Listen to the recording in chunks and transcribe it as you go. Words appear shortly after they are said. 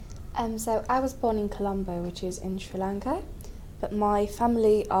So I was born in Colombo, which is in Sri Lanka, but my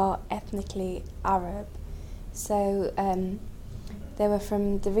family are ethnically Arab. So they were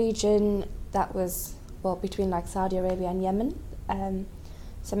from the region that was, well, between like Saudi Arabia and Yemen.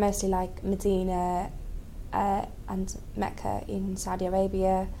 So mostly like Medina and Mecca in Saudi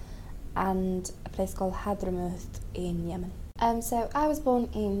Arabia, and a place called Hadramaut in Yemen. So I was born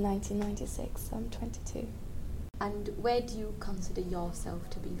in 1996, so I'm 22. And where do you consider yourself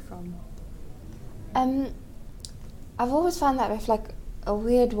to be from? I've always found that with like a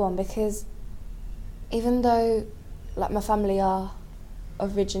weird one, because even though like my family are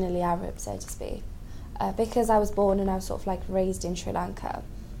originally Arab, so to speak, because I was born and I was sort of like raised in Sri Lanka,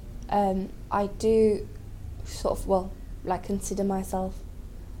 I do sort of, well, like consider myself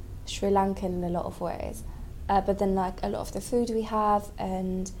Sri Lankan in a lot of ways, but then like a lot of the food we have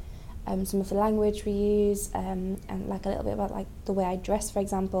and some of the language we use, and like a little bit about like the way I dress, for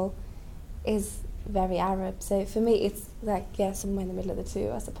example, is very Arab. So for me it's like, yeah, somewhere in the middle of the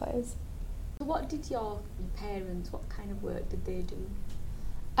two, I suppose. So what did your parents, what kind of work did they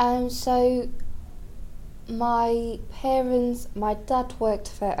do? So my parents, my dad worked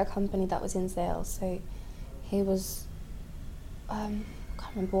for a company that was in sales, so he was, I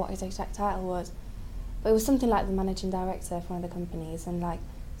can't remember what his exact title was, but it was something like the managing director for one of the companies, and like,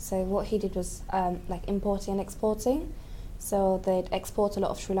 so what he did was like importing and exporting. So they'd export a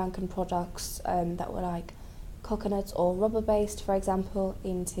lot of Sri Lankan products that were like coconut or rubber based, for example,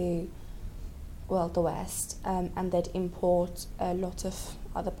 into, well, the West, and they'd import a lot of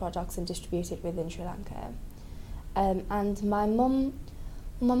other products and distribute it within Sri Lanka. And my mum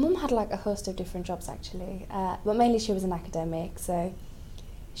had like a host of different jobs actually, but mainly she was an academic. So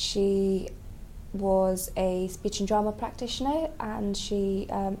she was a speech and drama practitioner, and she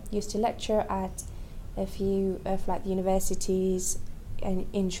used to lecture at a few of like the universities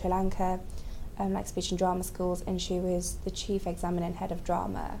in Sri Lanka, like speech and drama schools, and she was the chief examiner and head of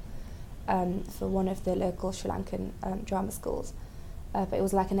drama for one of the local Sri Lankan drama schools. But it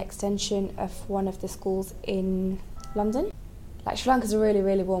was like an extension of one of the schools in London. Like Sri Lanka's a really,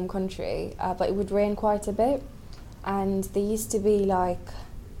 really warm country, but it would rain quite a bit, and there used to be like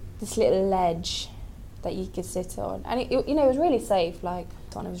this little ledge that you could sit on, and it you know, it was really safe, like,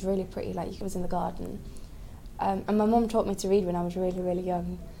 and it was really pretty, like it was in the garden. And my mum taught me to read when I was really, really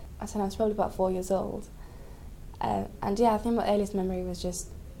young. I think I was probably about 4 years old. And yeah, I think my earliest memory was just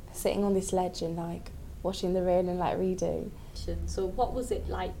sitting on this ledge and like watching the rain and like reading. So what was it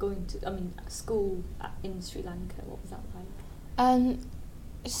like going to, school in Sri Lanka? What was that like?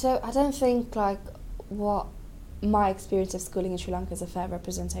 So I don't think like what my experience of schooling in Sri Lanka is a fair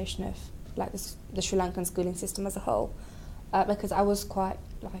representation of like the Sri Lankan schooling system as a whole, because I was quite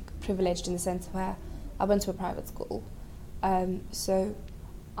like privileged in the sense where I went to a private school, so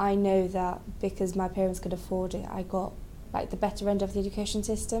I know that because my parents could afford it, I got like the better end of the education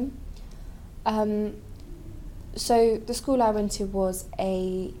system. So the school I went to was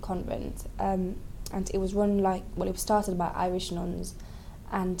a convent, and it was run like, well, it was started by Irish nuns,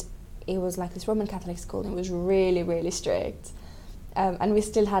 and it was like this Roman Catholic school, and it was really, really strict. And we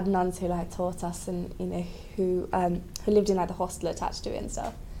still had nuns who like taught us, and you know, who lived in like the hostel attached to it and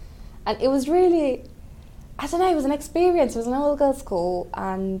stuff. And it was really, I don't know, it was an experience. It was an all girls school,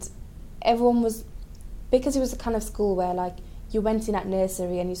 and everyone was, because it was the kind of school where like you went in at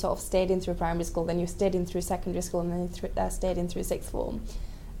nursery and you sort of stayed in through primary school, then you stayed in through secondary school, and then you stayed in through sixth form.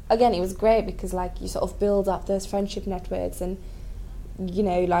 Again, it was great because like you sort of build up those friendship networks, and you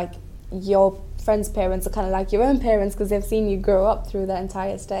know, like your friends' parents are kind of like your own parents because they've seen you grow up through that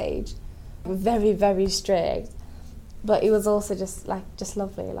entire stage. Very, very strict, but it was also just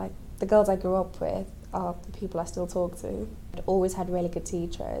lovely. Like the girls I grew up with are the people I still talk to. I always had really good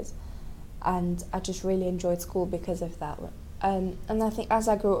teachers, and I just really enjoyed school because of that. And I think as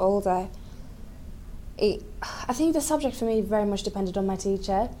I grew older, I think the subject for me very much depended on my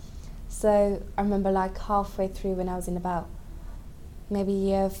teacher. So I remember like halfway through when I was in about maybe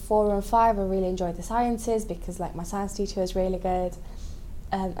year 4 or 5, I really enjoyed the sciences because like my science teacher was really good.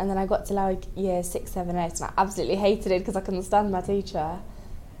 And then I got to like year 6, 7, 8, and I absolutely hated it because I couldn't stand my teacher.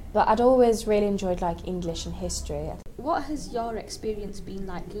 But I'd always really enjoyed like English and history. What has your experience been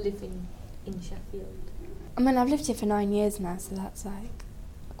like living in Sheffield? I mean, I've lived here for 9 years now, so that's like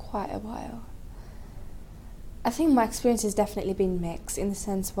quite a while. I think my experience has definitely been mixed in the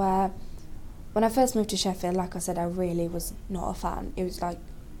sense where when I first moved to Sheffield, like I said, I really was not a fan. It was like,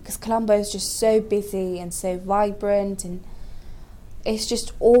 because Colombo is just so busy and so vibrant, and it's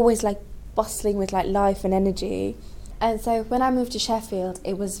just always like bustling with like life and energy. And so when I moved to Sheffield,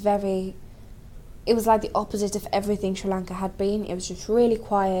 it was very it was like the opposite of everything Sri Lanka had been. It was just really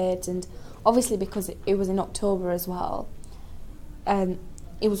quiet, and obviously because it was in October as well,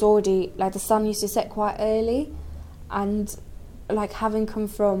 it was already, like, the sun used to set quite early, and like having come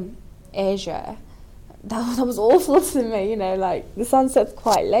from Asia, that was awful to me, you know, like the sun sets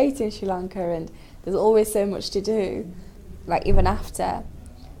quite late in Sri Lanka and there's always so much to do, like even after.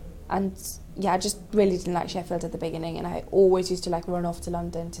 And yeah, I just really didn't like Sheffield at the beginning, and I always used to like run off to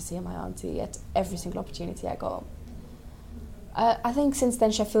London to see my auntie at every single opportunity I got. I think since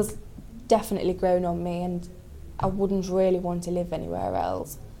then Sheffield's definitely grown on me, and I wouldn't really want to live anywhere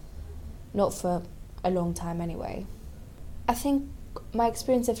else. Not for a long time anyway. I think my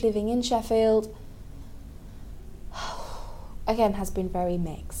experience of living in Sheffield, again, has been very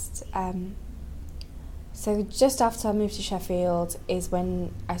mixed. So just after I moved to Sheffield is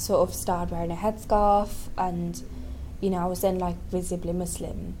when I sort of started wearing a headscarf, and, you know, I was then like visibly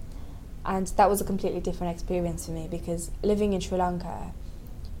Muslim. And that was a completely different experience for me, because living in Sri Lanka,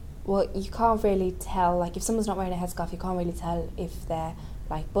 well, you can't really tell, like if someone's not wearing a headscarf, you can't really tell if they're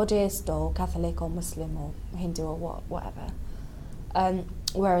like Buddhist or Catholic or Muslim or Hindu or whatever.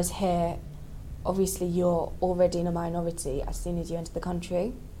 Whereas here, obviously you're already in a minority as soon as you enter the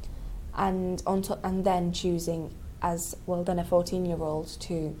country. And and then choosing as, well, then a 14-year-old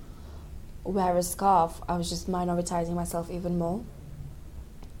to wear a scarf, I was just minoritizing myself even more.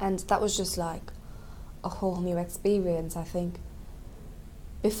 And that was just like a whole new experience. I think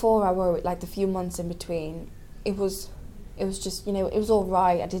before I wore it, like the few months in between, it was just, you know, it was all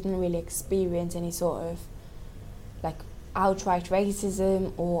right. I didn't really experience any sort of like outright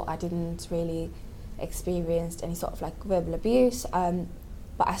racism, or I didn't really experience any sort of like verbal abuse.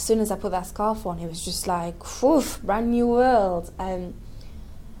 But as soon as I put that scarf on, it was just like, whew, brand new world.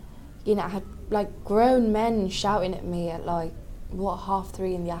 You know, I had like grown men shouting at me at like,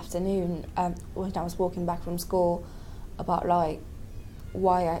 3:30 in the afternoon, when I was walking back from school, about like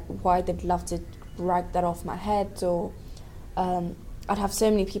why they'd love to rag that off my head, or I'd have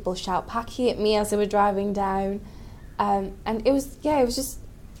so many people shout "Paki" at me as they were driving down, and it was just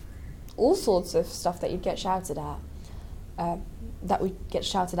all sorts of stuff that you'd get shouted at, that would get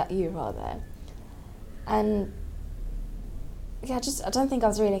shouted at you rather, and yeah, I don't think I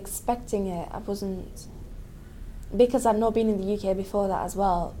was really expecting it. I wasn't, because I'd not been in the UK before that as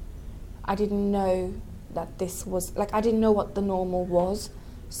well. I didn't know that this was, like, I didn't know what the normal was,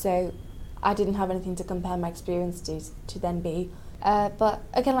 so I didn't have anything to compare my experience to then be. But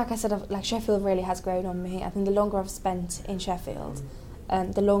again, like I said, like Sheffield really has grown on me. I think the longer I've spent in Sheffield,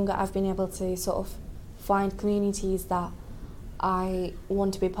 the longer I've been able to sort of find communities that I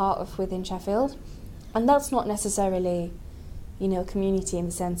want to be part of within Sheffield. And that's not necessarily, you know, community in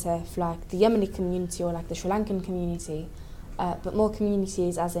the sense of like the Yemeni community or like the Sri Lankan community, but more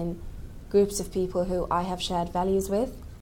communities as in groups of people who I have shared values with.